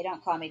 They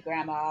don't call me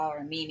Grandma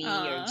or Mimi or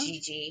Uh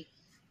Gigi.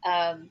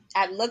 I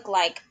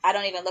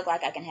don't even look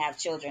like I can have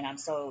children.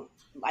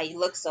 I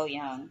look so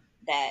young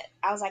that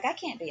I was like, I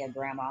can't be a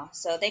grandma.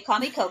 So they call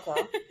me Coco.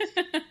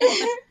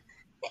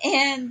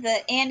 And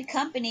the and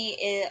company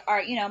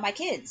are, my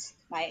kids.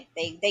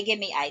 They give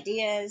me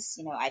ideas.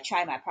 I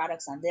try my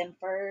products on them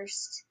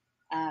first.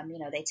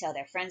 They tell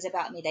their friends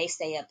about me. They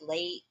stay up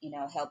late,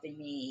 helping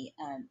me,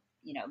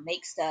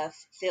 make stuff,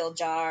 fill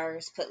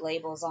jars, put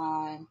labels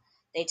on.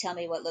 They tell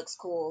me what looks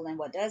cool and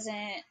what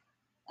doesn't.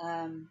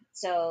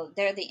 So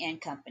they're the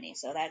end company.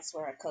 So that's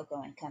where Coco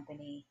and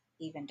Company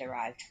even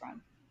derived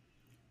from.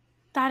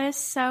 That is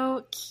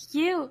so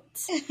cute.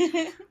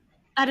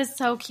 That is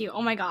so cute.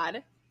 Oh my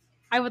God.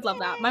 I would love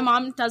that. My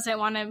mom doesn't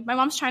want to. My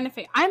mom's trying to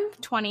figure. I'm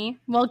 20.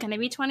 Well, gonna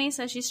be 20,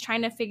 so she's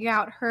trying to figure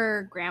out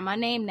her grandma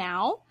name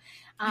now.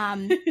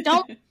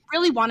 Don't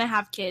really want to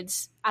have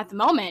kids at the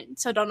moment,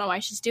 so don't know why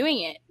she's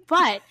doing it.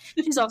 But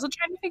she's also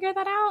trying to figure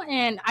that out,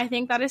 and I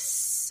think that is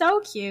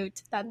so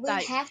cute.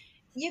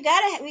 We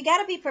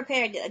gotta be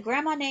prepared. A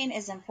grandma name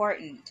is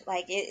important.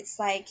 Like, it's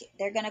like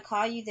they're gonna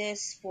call you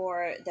this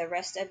for the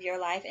rest of your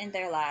life and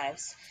their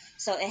lives,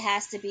 so it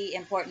has to be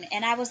important.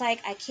 And I was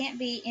like, I can't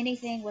be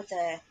anything with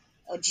a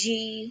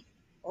G,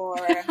 or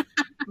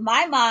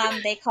my mom,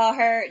 they call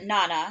her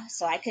Nana,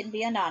 so I couldn't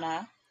be a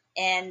Nana.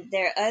 And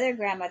their other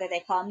grandmother,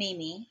 they call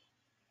Mimi.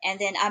 And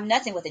then I'm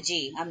nothing with a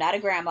G. I'm not a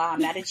grandma. I'm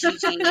not a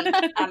Gigi.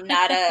 I'm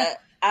not a.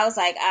 I was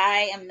like,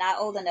 I am not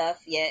old enough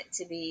yet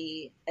to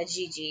be a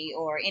Gigi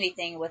or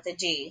anything with a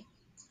G.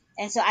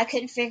 And so I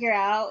couldn't figure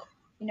out,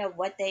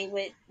 what they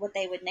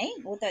would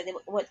name, what they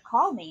would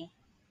call me.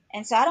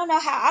 And so I don't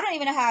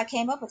even know how I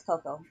came up with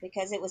Coco,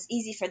 because it was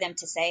easy for them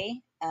to say.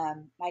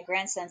 My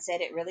grandson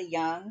said it really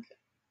young.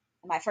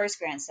 My first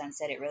grandson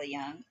said it really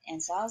young.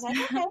 And so I was like,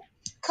 okay,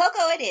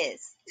 Coco it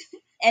is.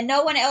 And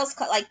no one else,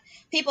 like,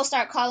 people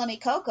start calling me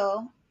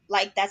Coco,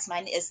 like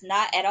it's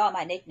not at all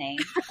my nickname.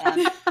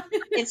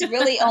 It's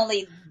really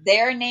only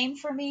their name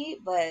for me,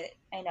 but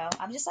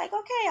I'm just like,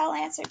 okay, I'll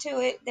answer to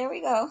it. There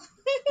we go.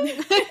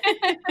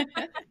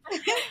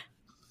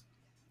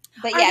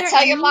 But Are yeah, there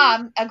tell your any?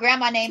 mom a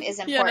grandma name is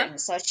Yeah. important,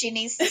 so she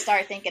needs to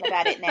start thinking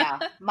about it now.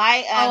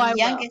 My I will.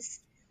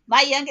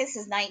 youngest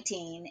is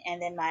 19,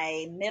 and then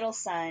my middle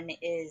son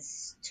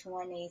is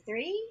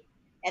 23,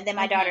 and then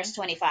my Okay. daughter's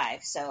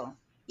 25. So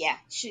yeah,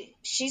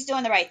 she's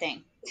doing the right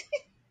thing.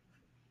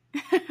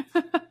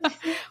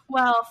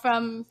 Well,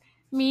 from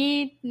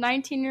me,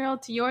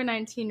 19-year-old to your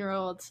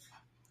 19-year-old,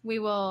 we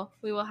will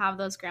have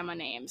those grandma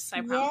names.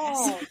 I promise.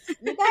 Yes,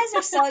 you guys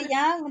are so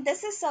young.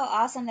 This is so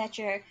awesome that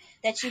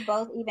you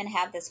both even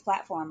have this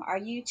platform. Are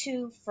you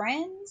two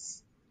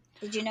friends?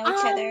 Did you know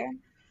each Um, other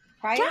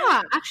prior?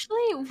 yeah,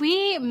 actually,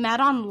 we met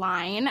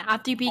online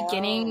at the Oh,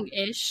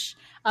 beginning-ish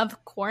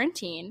of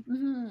quarantine.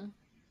 Mm-hmm.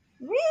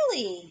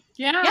 really?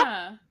 Yep.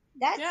 Yeah.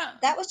 Yeah.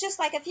 That was just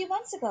like a few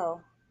months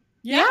ago.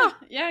 Yeah. Yeah.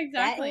 Yeah, That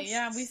exactly. is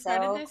Yeah, we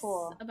started so this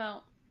cool.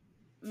 about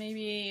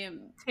maybe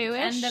end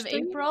Two-ish, of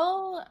three.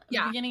 April,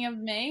 Yeah. beginning of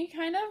May,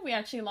 kind of. We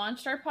actually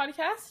launched our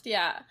podcast.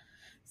 Yeah.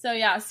 So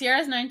yeah,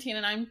 Sierra's 19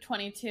 and I'm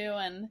 22,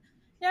 and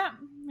yeah,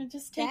 we're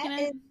just That taking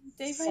it is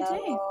day by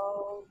day.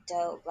 so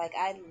dope. Like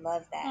I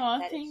love that. Oh,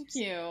 That is thank just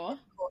you. really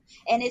cool.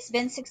 And it's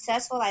been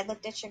successful. I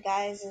looked at your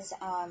guys'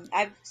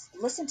 I've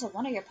listened to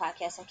one of your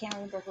podcasts. I can't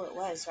remember who it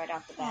was right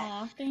off the bat.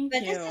 Oh, thank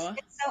But you.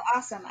 it's so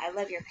awesome. I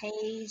love your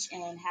page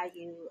and how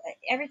you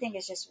everything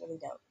is just really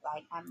dope.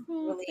 Like I'm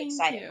Oh, really thank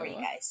excited for you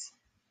you. guys.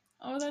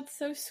 Oh, that's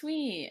so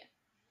sweet.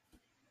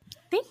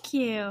 Thank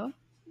you.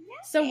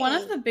 So one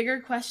of Yay. the bigger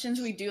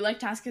questions we do like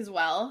to ask as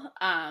well,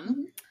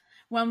 Mhm.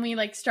 when we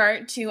like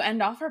start to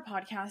end off our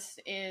podcast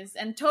is,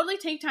 and totally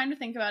take time to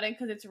think about it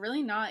because it's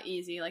really not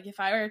easy. Like if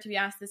I were to be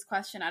asked this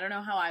question, I don't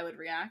know how I would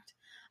react.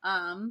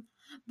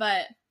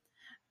 But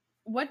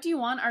what do you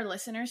want our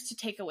listeners to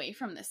take away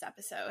from this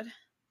episode?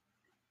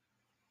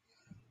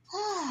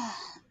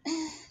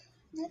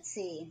 Let's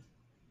see.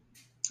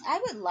 I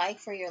would like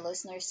for your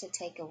listeners to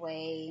take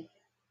away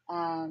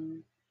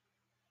um,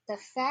 the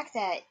fact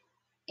that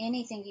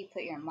anything you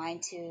put your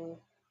mind to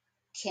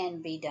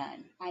can be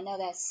done. I know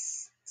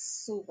that's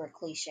super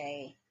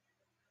cliche,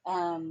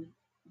 um,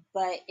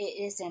 but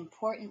it is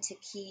important to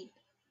keep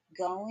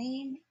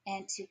going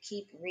and to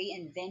keep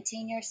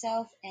reinventing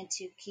yourself and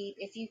to keep,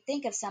 if you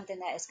think of something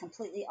that is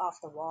completely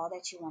off the wall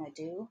that you want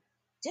to do,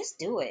 just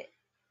do it.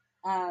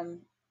 Um,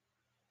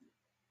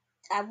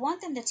 I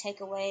want them to take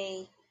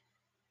away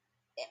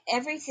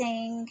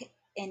everything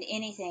and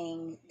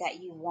anything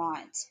that you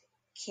want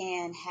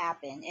can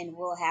happen and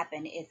will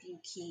happen if you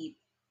keep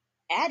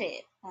at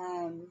it.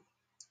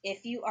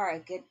 If you are a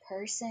good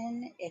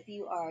person, if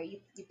you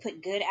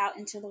put good out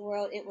into the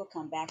world, it will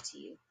come back to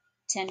you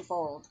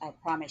tenfold. I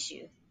promise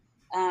you.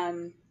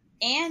 Um,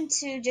 and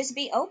to just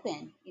be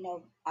open.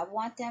 I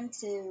want them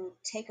to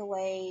take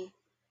away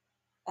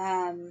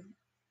um,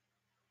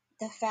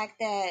 the fact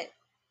that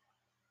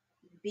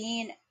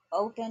being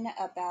open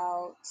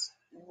about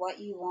what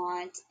you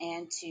want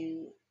and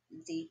to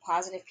the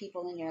positive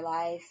people in your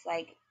life,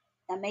 like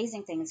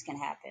amazing things can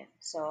happen.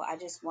 So I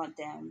just want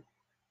them,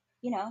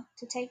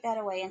 to take that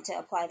away and to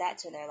apply that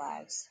to their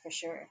lives for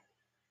sure.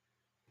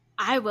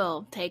 I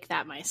will take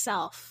that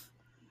myself.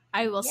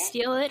 I will Yeah.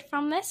 steal it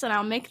from this and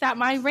I'll make that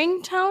my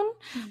ringtone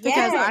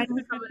because I Yes.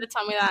 need someone to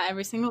tell me that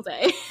every single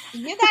day.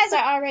 You guys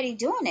are already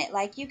doing it.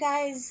 Like you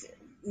guys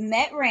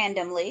met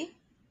randomly.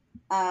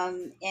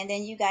 And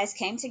then you guys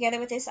came together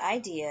with this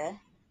idea.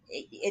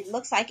 It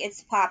looks like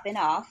it's popping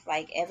off.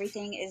 Like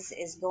everything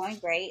is going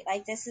great.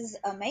 Like this is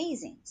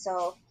amazing.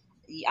 So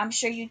I'm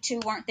sure you two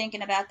weren't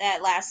thinking about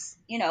that last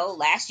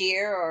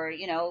year or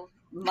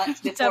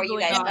months before you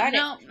Definitely guys not.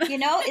 started.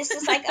 No. It's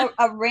just like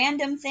a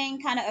random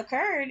thing kind of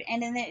occurred,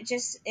 and then it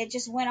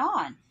just went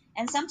on.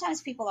 And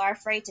sometimes people are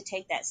afraid to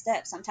take that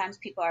step. Sometimes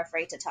people are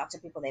afraid to talk to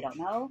people they don't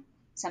know.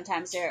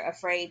 Sometimes they're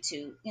afraid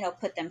to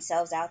put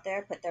themselves out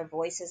there, put their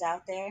voices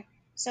out there.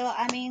 So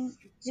I mean,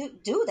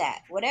 do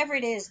that. Whatever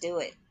it is, do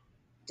it.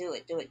 Do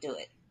it. Do it. Do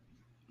it.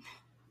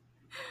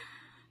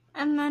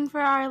 And then for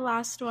our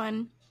last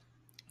one,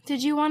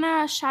 did you want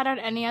to shout out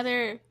any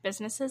other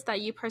businesses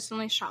that you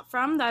personally shop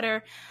from that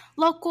are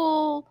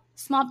local,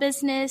 small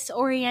business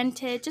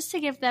oriented, just to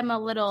give them a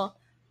little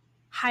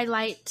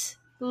highlight,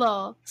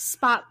 little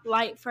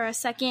spotlight for a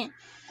second?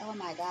 Oh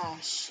my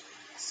gosh,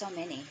 so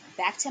many.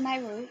 Back to my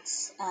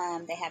roots.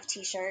 They have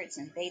T-shirts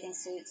and bathing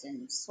suits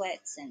and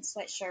sweats and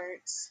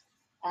sweatshirts.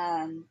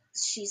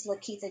 She's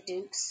Lakeitha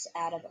Dukes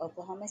out of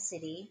Oklahoma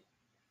City.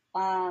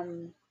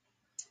 Um,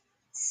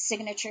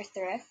 Signature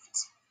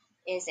Thrift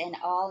is an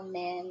all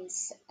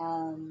men's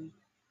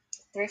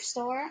thrift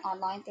store,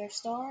 online thrift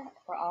store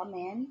for all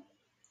men.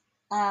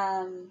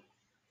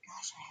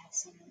 Gosh, I have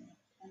so many.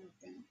 Let me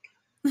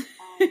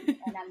think.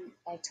 And I'm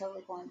like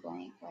totally going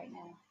blank right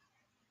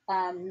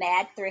now.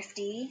 Mad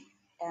Thrifty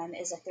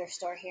is a thrift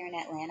store here in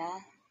Atlanta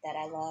that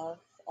I love.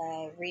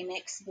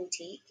 Remix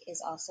Boutique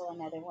is also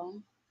another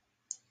one.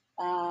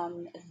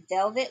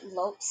 Velvet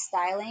Lope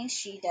Styling.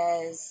 She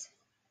does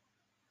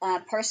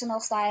personal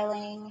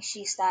styling.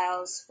 She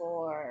styles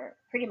for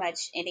pretty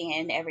much any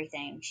and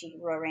everything. She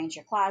will arrange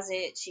your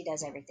closet. She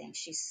does everything.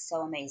 She's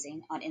so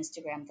amazing. On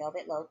Instagram,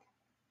 Velvet Lope.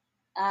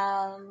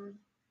 Um,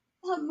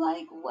 I'm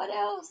like, what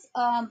else?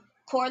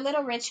 Poor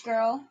Little Rich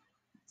Girl.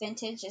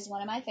 Vintage is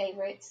one of my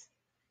favorites.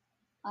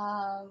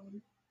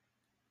 Um,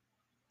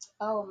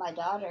 oh, my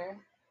daughter,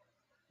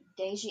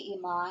 Deja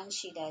Iman.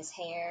 She does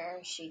hair.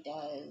 She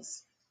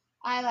does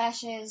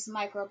eyelashes,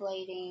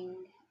 microblading,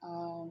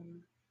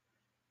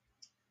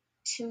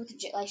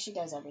 like she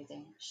does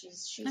everything.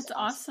 She's That's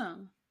awesome.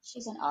 awesome.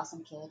 She's an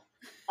awesome kid.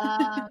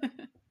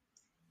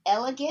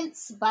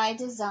 Elegance by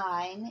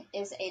Design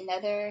is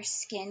another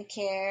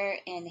skincare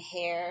and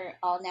hair,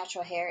 all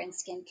natural hair and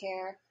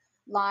skincare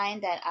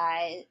line that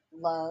I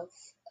love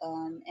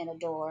and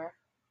adore.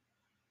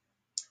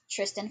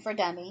 Tristan for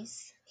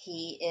Dummies.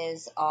 He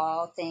is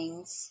all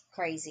things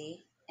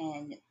crazy,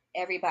 and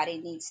everybody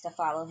needs to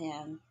follow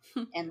him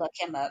and look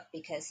him up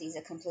because he's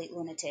a complete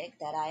lunatic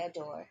that I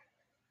adore.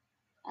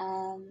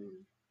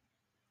 Um,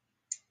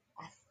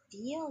 I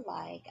feel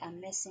like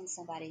I'm missing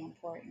somebody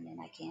important and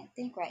I can't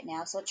think right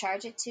now. So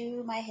charge it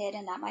to my head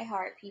and not my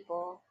heart,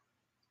 people.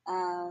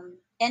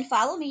 And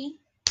follow me,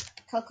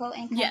 Coco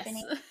and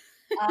Company. Yes.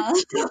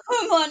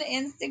 On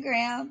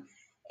Instagram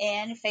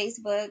and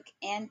Facebook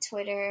and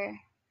Twitter.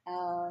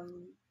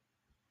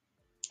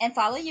 And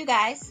follow you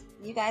guys.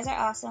 You guys are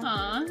awesome.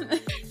 Aw.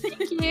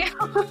 Thank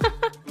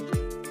you.